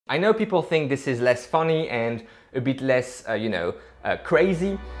I know people think this is less funny and a bit less,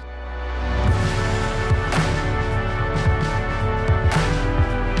 crazy.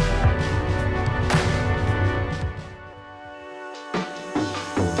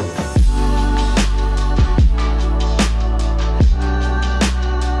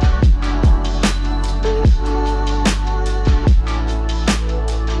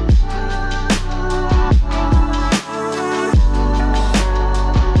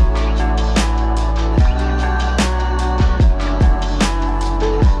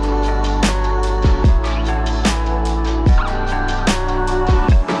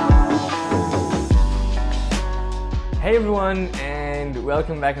 Hey everyone, and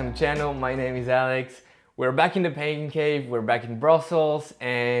welcome back on the channel. My name is Alex. We're back in the Pagan Cave, we're back in Brussels,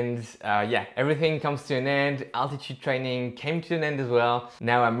 and yeah, everything comes to an end. Altitude training came to an end as well.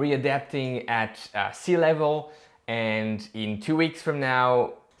 Now I'm readapting at sea level, and in 2 weeks from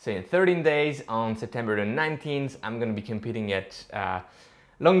now, so in 13 days, on September the 19th, I'm going to be competing at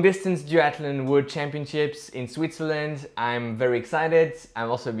long distance duathlon world championships in Switzerland. I'm very excited. I'm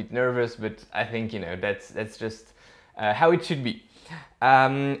also a bit nervous, but I think, that's just how it should be.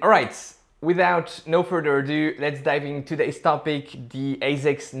 Alright, without no further ado, let's dive into today's topic, the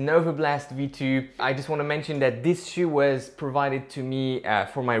Asics Novablast V2. I just want to mention that this shoe was provided to me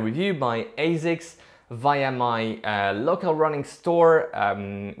for my review by Asics via my local running store,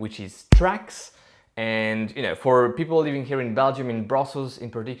 which is Trax. And for people living here in Belgium, in Brussels in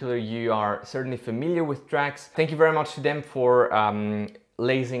particular, you are certainly familiar with Trax. Thank you very much to them for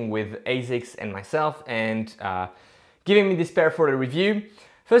liaising with Asics and myself and giving me this pair for the review.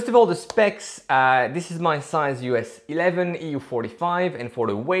 First of all, the specs. This is my size US 11, EU 45, and for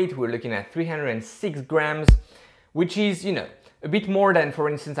the weight we're looking at 306 grams, which is, a bit more than, for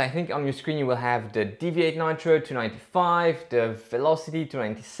instance, I think on your screen you will have the Deviate Nitro 295, the Velocity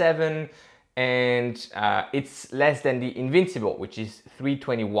 297, and it's less than the Invincible, which is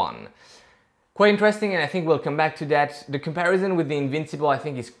 321. Quite interesting, and I think we'll come back to that. The comparison with the Invincible I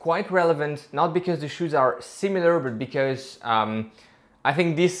think is quite relevant, not because the shoes are similar, but because I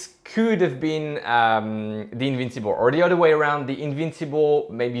think this could have been the Invincible, or the other way around, the Invincible,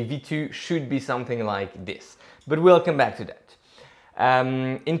 maybe V2, should be something like this. But we'll come back to that.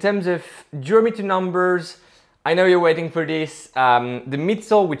 In terms of Durometer numbers, I know you're waiting for this. The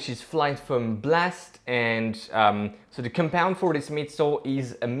midsole, which is Flight Foam Blast, and so the compound for this midsole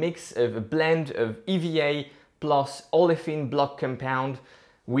is a mix of a blend of EVA plus olefin block compound,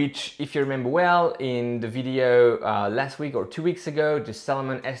 which, if you remember well, in the video last week or 2 weeks ago, the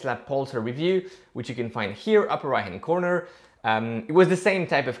Salomon S-Lab Pulsar review, which you can find here, upper right hand corner, it was the same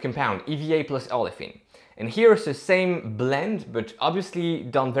type of compound, EVA plus olefin. And here's the same blend, but obviously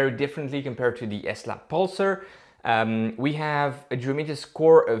done very differently compared to the S-Lab Pulsar. We have a Durometer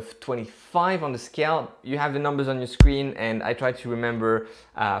score of 25 on the scale. You have the numbers on your screen, and I tried to remember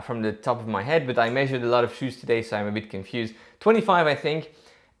from the top of my head, but I measured a lot of shoes today, so I'm a bit confused. 25, I think,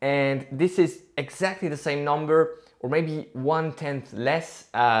 and this is exactly the same number, or maybe 1/10 less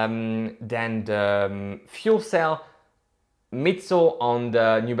than the fuel cell midsole on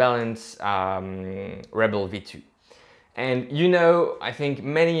the New Balance Rebel V2. And I think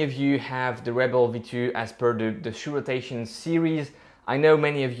many of you have the Rebel V2 as per the shoe rotation series. I know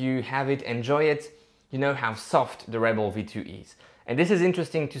many of you have it, enjoy it. You know how soft the Rebel V2 is. And this is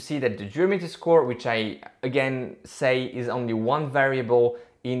interesting to see that the Durometer score, which I again say is only one variable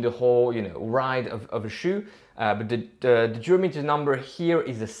in the whole ride of a shoe, but the Durometer number here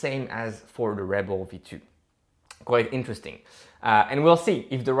is the same as for the Rebel V2. Quite interesting. And we'll see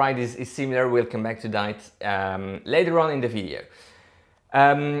if the ride is similar. We'll come back to that later on in the video.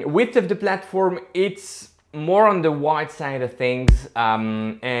 Width of the platform, it's more on the wide side of things,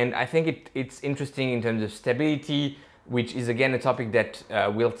 and I think it's interesting in terms of stability, which is again a topic that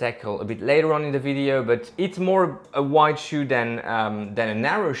we'll tackle a bit later on in the video, but it's more a wide shoe than a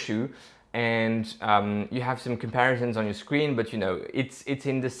narrow shoe. And you have some comparisons on your screen, but it's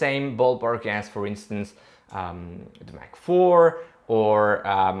in the same ballpark as, for instance, the Mach 4 or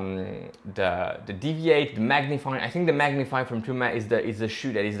the Deviate, the Magnify. I think the Magnify from Puma is the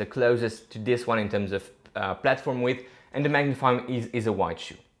shoe that is the closest to this one in terms of platform width, and the Magnify is a wide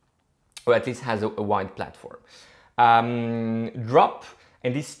shoe, or at least has a wide platform. Drop,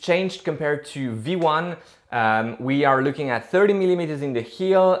 and this changed compared to V1. We are looking at 30 millimeters in the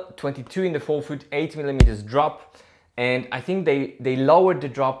heel, 22 in the forefoot, 8 millimeters drop. And I think they lowered the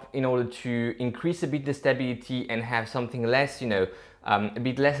drop in order to increase a bit the stability and have something less, a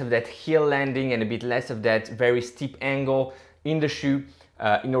bit less of that heel landing and a bit less of that very steep angle in the shoe.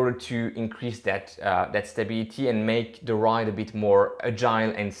 in order to increase that, that stability and make the ride a bit more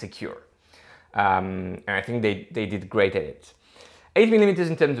agile and secure. And I think they did great at it. 8mm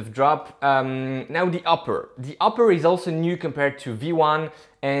in terms of drop. Now the upper. The upper is also new compared to V1,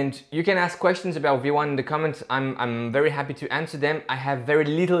 and you can ask questions about V1 in the comments. I'm very happy to answer them. I have very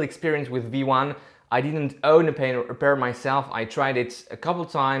little experience with V1. I didn't own a pair myself. I tried it a couple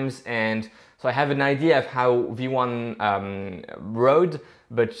times, and so I have an idea of how V1 rode,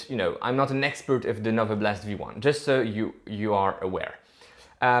 but you know, I'm not an expert of the Novablast V1, just so you are aware.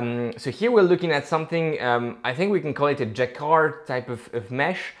 So here we're looking at something, I think we can call it a jacquard type of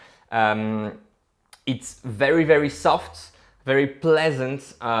mesh. It's very soft, very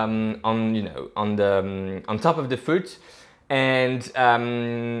pleasant on top of the foot, and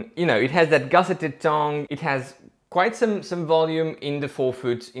you know, it has that gusseted tongue. It has quite some volume in the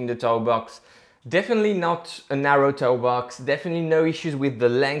forefoot, in the toe box. Definitely not a narrow toe box. Definitely no issues with the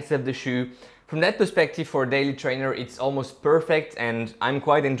length of the shoe. From that perspective, for a daily trainer, it's almost perfect, and I'm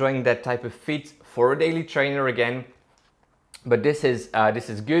quite enjoying that type of fit for a daily trainer again. But this is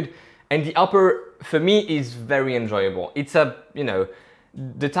good, and the upper for me is very enjoyable. It's a, you know,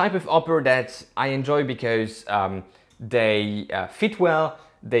 the type of upper that I enjoy because they fit well,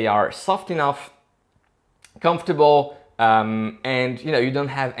 they are soft enough, comfortable. And you know, you don't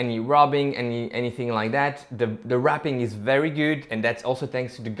have any rubbing, anything like that. The wrapping is very good, and that's also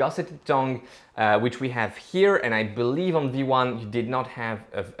thanks to the gusseted tongue, which we have here, and I believe on V1 you did not have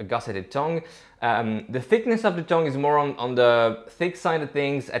a gusseted tongue. The thickness of the tongue is more on the thick side of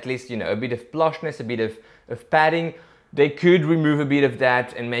things, at least, you know, a bit of plushness, a bit of padding. They could remove a bit of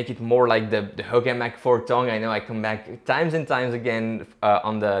that and make it more like the Hoka Mach 4 tongue. I know I come back times and times again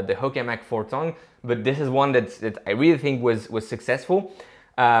on the Hoka Mach 4 tongue, but this is one that I really think was successful.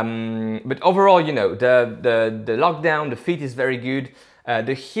 But overall, you know, the lockdown, the fit is very good.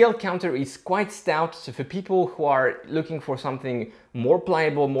 The heel counter is quite stout, so for people who are looking for something more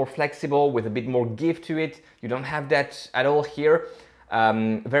pliable, more flexible, with a bit more give to it, you don't have that at all here.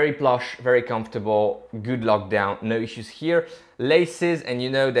 Very plush, very comfortable, good lockdown, no issues here. Laces, and you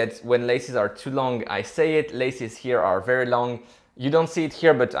know that when laces are too long, I say it, laces here are very long. You don't see it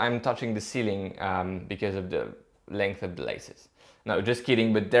here, but I'm touching the ceiling because of the length of the laces. No, just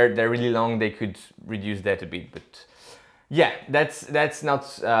kidding, but they're really long. They could reduce that a bit, but yeah, that's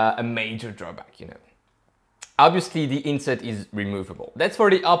not a major drawback, you know. Obviously, the insert is removable. That's for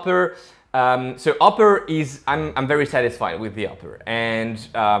the upper. So upper is, I'm very satisfied with the upper, and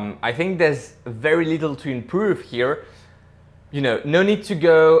I think there's very little to improve here. You know, no need to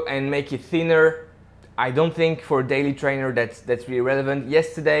go and make it thinner. I don't think for a daily trainer that's really relevant.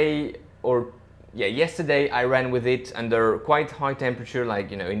 Yesterday I ran with it under quite high temperature,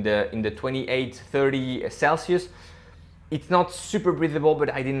 like, you know, in the 28-30 Celsius. It's not super breathable, but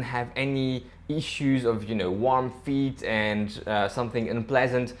I didn't have any issues of, you know, warm feet and something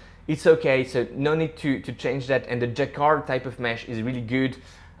unpleasant. It's okay, so no need to change that, and the jacquard type of mesh is really good.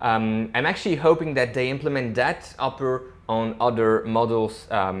 I'm actually hoping that they implement that upper on other models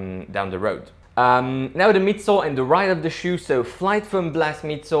down the road. Now the midsole and the ride of the shoe. So Flight Foam Blast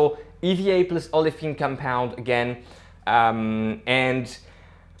midsole, EVA plus olefin compound again, and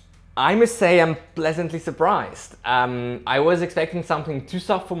I must say I'm pleasantly surprised. I was expecting something too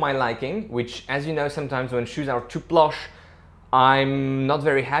soft for my liking, which, as you know, sometimes when shoes are too plush, I'm not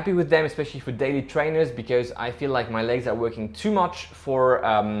very happy with them, especially for daily trainers, because I feel like my legs are working too much for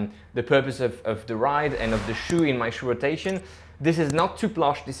the purpose of the ride and of the shoe in my shoe rotation. This is not too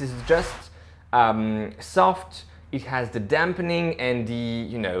plush, this is just soft. It has the dampening and the,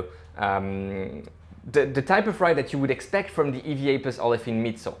 you know, the type of ride that you would expect from the EVA plus olefin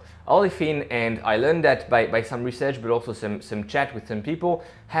midsole. Olefin, and I learned that by some research, but also some chat with some people,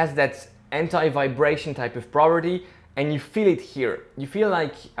 has that anti-vibration type of property, and you feel it here. You feel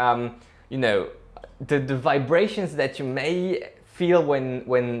like, you know, the vibrations that you may feel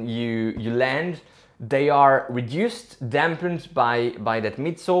when you land, they are reduced, dampened by that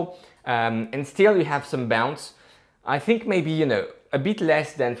midsole, and still you have some bounce. I think maybe, you know, a bit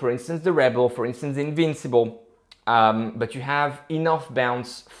less than, for instance, the Rebel, for instance, the Invincible, but you have enough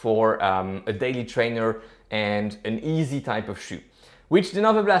bounce for a daily trainer and an easy type of shoe, which the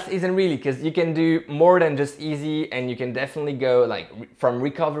Novablast isn't really, because you can do more than just easy, and you can definitely go like from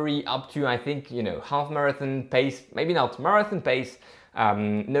recovery up to, I think, you know, half marathon pace, maybe not marathon pace,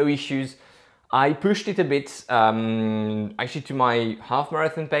 no issues. I pushed it a bit, actually to my half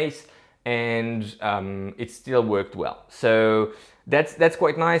marathon pace, and it still worked well. So that's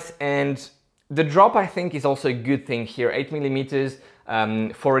quite nice. And the drop, I think, is also a good thing here. 8mm.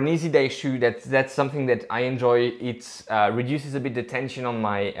 For an easy day shoe, that's something that I enjoy. It reduces a bit the tension on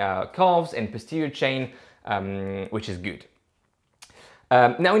my calves and posterior chain, which is good.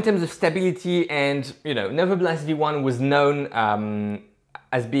 Now in terms of stability, and Novablast V1 was known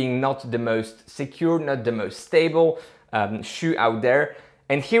as being not the most secure, not the most stable shoe out there.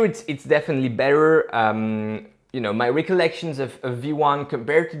 And here it's definitely better. My recollections of V1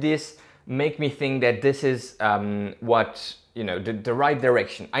 compared to this make me think that this is the right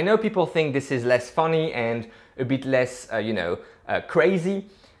direction. I know people think this is less funny and a bit less, crazy,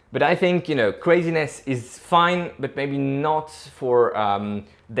 but I think, craziness is fine, but maybe not for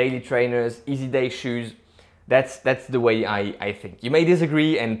daily trainers, easy day shoes. That's the way I think. You may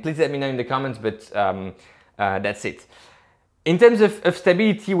disagree, and please let me know in the comments, but that's it. In terms of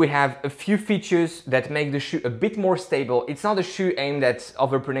stability, we have a few features that make the shoe a bit more stable. It's not a shoe aimed at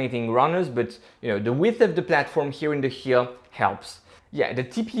overpronating runners, but the width of the platform here in the heel helps. Yeah, the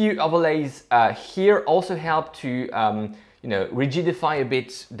TPU overlays here also help to rigidify a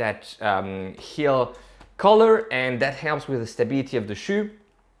bit that heel collar, and that helps with the stability of the shoe.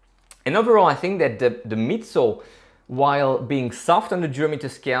 And overall, I think that the midsole, while being soft on the Durometer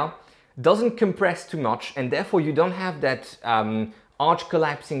scale, doesn't compress too much, and therefore you don't have that arch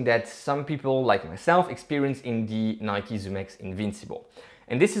collapsing that some people like myself experience in the Nike ZoomX Invincible.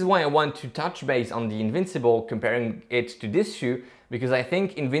 And this is why I want to touch base on the Invincible, comparing it to this shoe, because I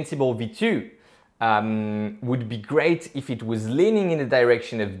think Invincible V2 would be great if it was leaning in the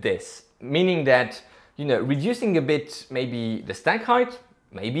direction of this, meaning that reducing a bit maybe the stack height,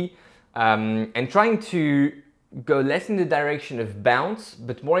 maybe, and trying to go less in the direction of bounce,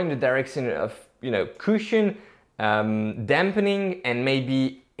 but more in the direction of, cushion, dampening, and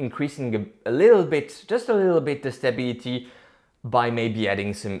maybe increasing a little bit, just a little bit, the stability by maybe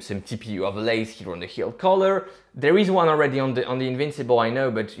adding some TPU overlays here on the heel collar. There is one already on the Invincible, I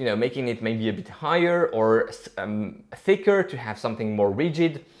know, but making it maybe a bit higher or thicker to have something more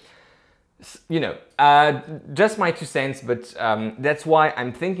rigid. Just my 2 cents, but that's why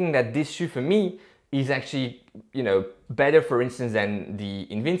I'm thinking that this shoe for me is actually, better, for instance, than the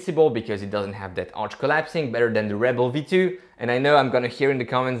Invincible, because it doesn't have that arch collapsing, better than the Rebel V2. And I know I'm gonna hear in the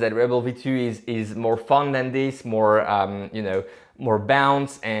comments that Rebel V2 is more fun than this, more, more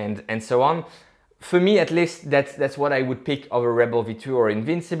bounce and so on. For me, at least, that's what I would pick over Rebel V2 or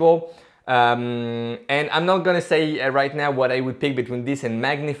Invincible. And I'm not gonna say right now what I would pick between this and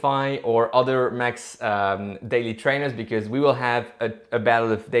Magnify or other Max daily trainers, because we will have a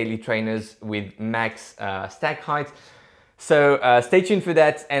battle of daily trainers with Max stack height. So stay tuned for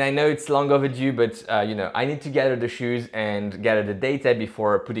that. And I know it's long overdue, but I need to gather the shoes and gather the data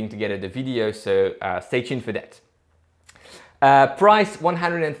before putting together the video. So stay tuned for that. Price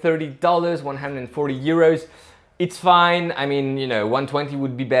 $130, 140 euros. It's fine. I mean, 120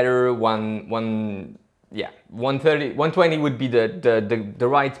 would be better. 130, 120 would be the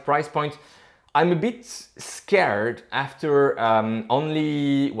right price point. I'm a bit scared after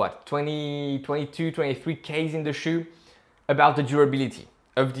only what 22, 23 Ks in the shoe about the durability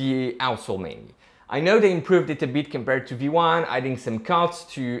of the outsole mainly. I know they improved it a bit compared to V1, adding some cuts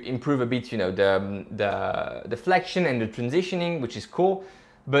to improve a bit, the flexion and the transitioning, which is cool.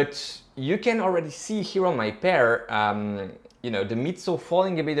 But you can already see here on my pair, the midsole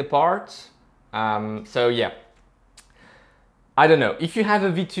falling a bit apart. So yeah, I don't know. If you have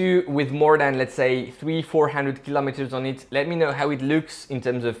a V2 with more than, let's say, 300-400 kilometers on it, let me know how it looks in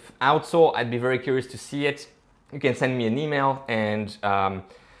terms of outsole. I'd be very curious to see it. You can send me an email, and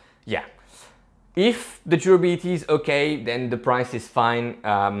yeah. If the durability is okay, then the price is fine.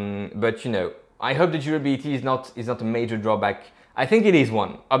 But I hope the durability is not a major drawback. I think it is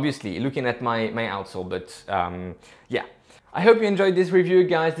one, obviously, looking at my outsole, but yeah. I hope you enjoyed this review,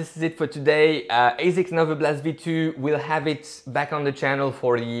 guys. This is it for today. Asics Novablast V2, we'll have it back on the channel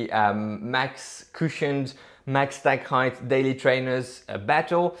for the max cushioned, max stack height daily trainers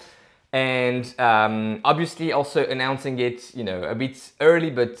battle. And obviously also announcing it, a bit early,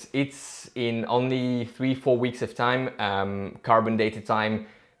 but it's in only 3-4 weeks of time, carbon data time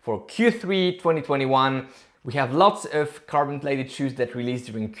for Q3 2021. We have lots of carbon plated shoes that release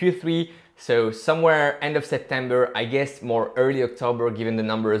during Q3. So somewhere end of September, I guess more early October, given the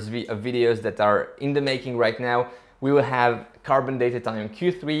number of videos that are in the making right now, we will have carbon data time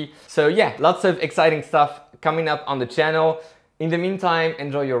Q3. So yeah, lots of exciting stuff coming up on the channel. In the meantime,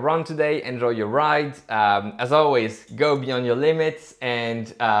 enjoy your run today, enjoy your ride. As always, go beyond your limits,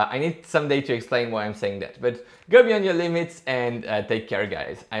 and I need someday to explain why I'm saying that, but go beyond your limits and take care,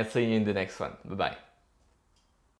 guys. I'll see you in the next one. Bye-bye.